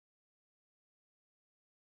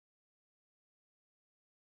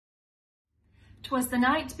'Twas the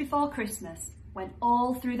night before Christmas, when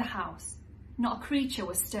all through the house not a creature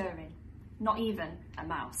was stirring, not even a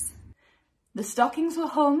mouse. The stockings were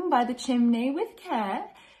hung by the chimney with care,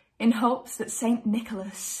 in hopes that St.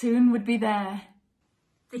 Nicholas soon would be there.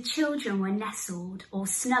 The children were nestled all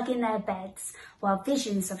snug in their beds, while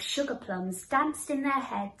visions of sugar plums danced in their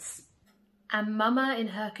heads. And Mama in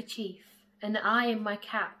her kerchief, and I in my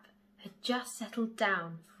cap, had just settled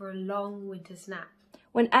down for a long winter's nap.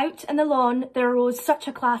 When out in the lawn there arose such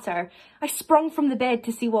a clatter, I sprung from the bed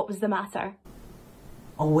to see what was the matter.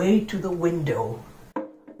 Away to the window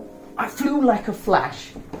I flew like a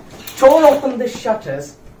flash, tore open the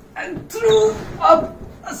shutters, and threw up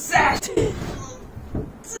a sash.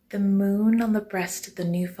 The moon on the breast of the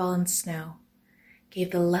new-fallen snow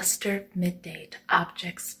gave the lustre of midday to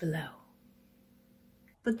objects below.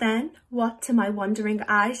 But then, what to my wondering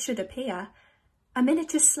eyes should appear? A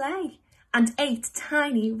miniature sleigh and 8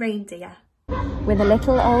 tiny reindeer. With a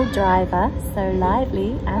little old driver, so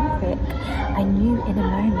lively and quick, I knew in a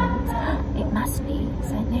moment it must be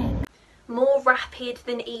St. Nick. More rapid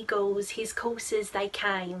than eagles his coursers they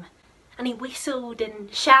came, and he whistled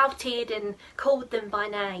and shouted and called them by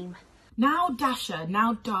name. Now Dasher,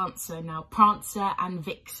 now Dancer, now Prancer and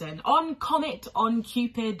Vixen, on Comet, on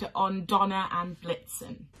Cupid, on Donner and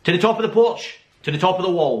Blitzen. To the top of the porch, to the top of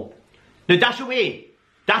the wall. Now dash away,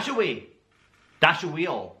 dash away, dash away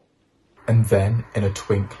all. And then, in a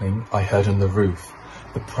twinkling, I heard on the roof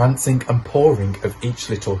the prancing and pawing of each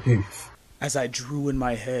little hoof. As I drew in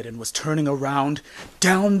my head and was turning around,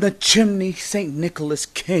 down the chimney St. Nicholas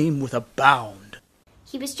came with a bound.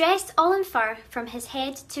 He was dressed all in fur from his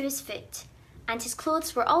head to his foot, and his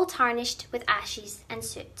clothes were all tarnished with ashes and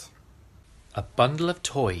soot. A bundle of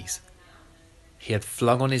toys he had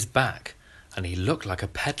flung on his back, and he looked like a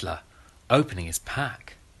peddler opening his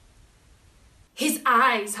pack. His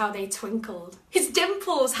eyes, how they twinkled, his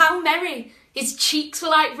dimples, how merry, his cheeks were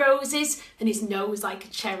like roses, and his nose like a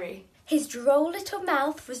cherry. His droll little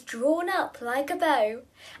mouth was drawn up like a bow,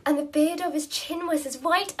 and the beard of his chin was as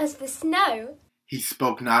white as the snow. He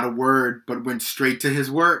spoke not a word, but went straight to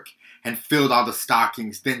his work, and filled all the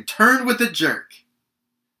stockings, then turned with a jerk.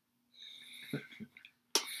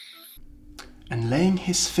 And laying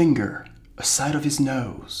his finger aside of his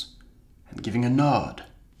nose, and giving a nod,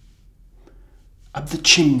 up the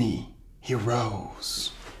chimney he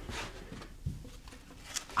rose.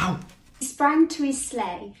 Ow! He sprang to his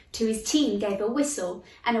sleigh, to his team gave a whistle,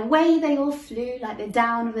 and away they all flew like the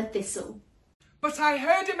down of a thistle. But I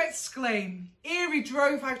heard him exclaim, ere he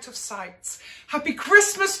drove out of sight, "Happy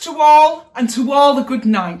Christmas to all, and to all a good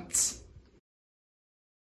night."